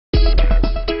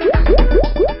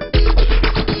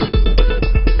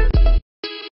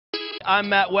I'm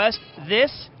Matt West.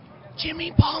 This,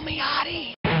 Jimmy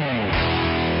Palmiotti.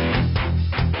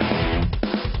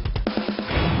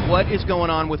 What is going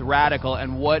on with Radical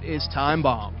and what is Time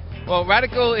Bomb? Well,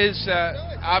 Radical is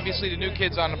obviously the new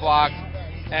kids on the block,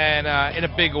 and in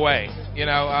a big way. You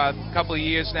know, a couple of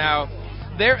years now,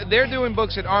 they're doing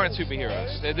books that aren't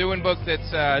superheroes. They're doing books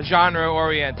that's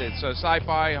genre-oriented, so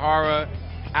sci-fi, horror,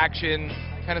 action,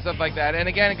 kind of stuff like that. And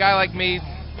again, a guy like me,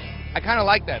 I kind of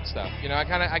like that stuff. You know, I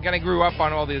kind of grew up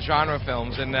on all these genre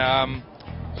films, and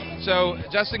so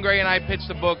Justin Gray and I pitched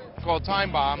a book called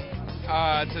Time Bomb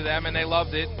to them, and they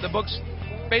loved it. The book's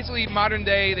basically modern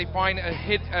day. They find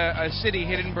a city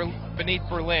hidden beneath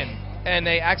Berlin, and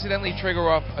they accidentally trigger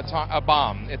off a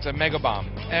bomb. It's a mega bomb,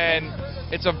 and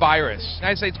it's a virus.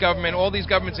 United States government, all these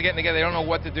governments are getting together. They don't know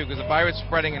what to do because the virus is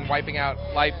spreading and wiping out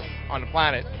life on the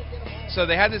planet. So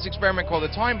they had this experiment called the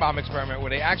Time Bomb experiment, where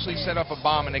they actually set off a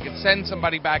bomb and they could send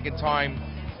somebody back in time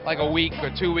like a week or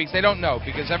 2 weeks. They don't know,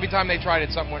 because every time they tried it,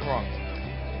 something went wrong.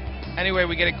 Anyway,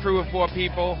 we get a crew of 4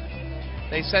 people.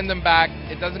 They send them back.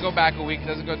 It doesn't go back a week. It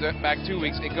doesn't go back 2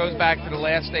 weeks. It goes back to the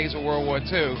last days of World War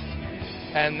II.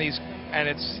 And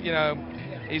it's, you know,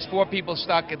 these 4 people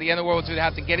stuck at the end of World War II. They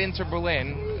have to get into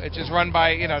Berlin, which is run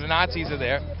by, you know, the Nazis are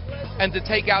there, and to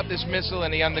take out this missile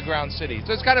in the underground city.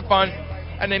 So it's kind of fun,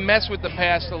 and they mess with the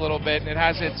past a little bit, and it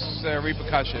has its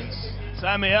repercussions.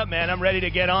 Sign me up, man. I'm ready to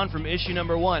get on from issue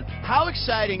number 1. How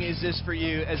exciting is this for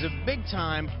you as a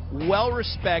big-time,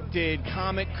 well-respected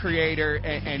comic creator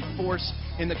and force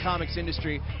in the comics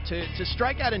industry to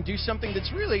strike out and do something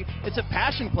that's really, it's a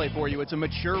passion play for you. It's a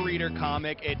mature reader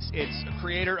comic. It's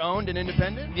creator-owned and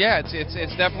independent? Yeah,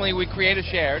 it's definitely, we create a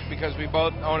shared because we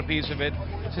both own a piece of it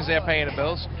since they're paying the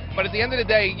bills. But at the end of the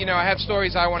day, you know, I have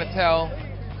stories I want to tell,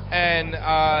 and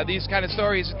these kind of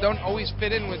stories don't always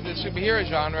fit in with the superhero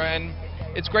genre, and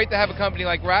it's great to have a company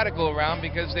like Radical around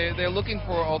because they're looking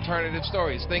for alternative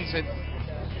stories, things that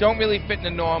don't really fit in the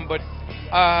norm. But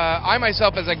I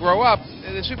myself, as I grow up,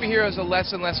 the superheroes are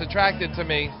less and less attracted to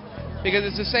me because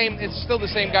it's still the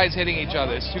same guys hitting each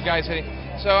other. It's 2 guys hitting.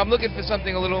 So I'm looking for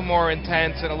something a little more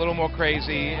intense and a little more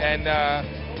crazy. And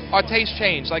our tastes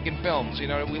change, like in films. You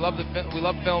know, we love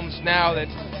films now that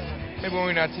maybe when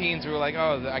we were in our teens, we were like,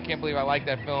 oh, I can't believe I like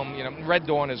that film. You know, Red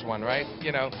Dawn is one, right?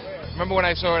 You know, remember when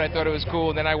I saw it, I thought it was cool,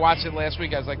 and then I watched it last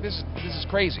week. I was like, this is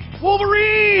crazy.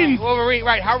 Wolverine! Wolverine,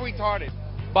 right? How retarded?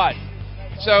 But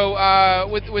so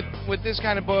with this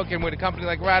kind of book and with a company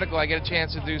like Radical, I get a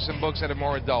chance to do some books that are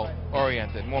more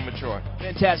adult-oriented, more mature.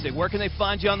 Fantastic. Where can they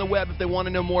find you on the web if they want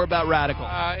to know more about Radical?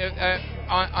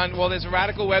 Well, there's a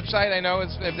Radical website. I know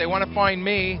if they want to find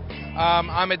me,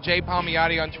 I'm at J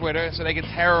Palmiotti on Twitter, so they can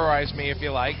terrorize me if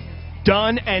you like.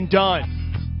 Done and done.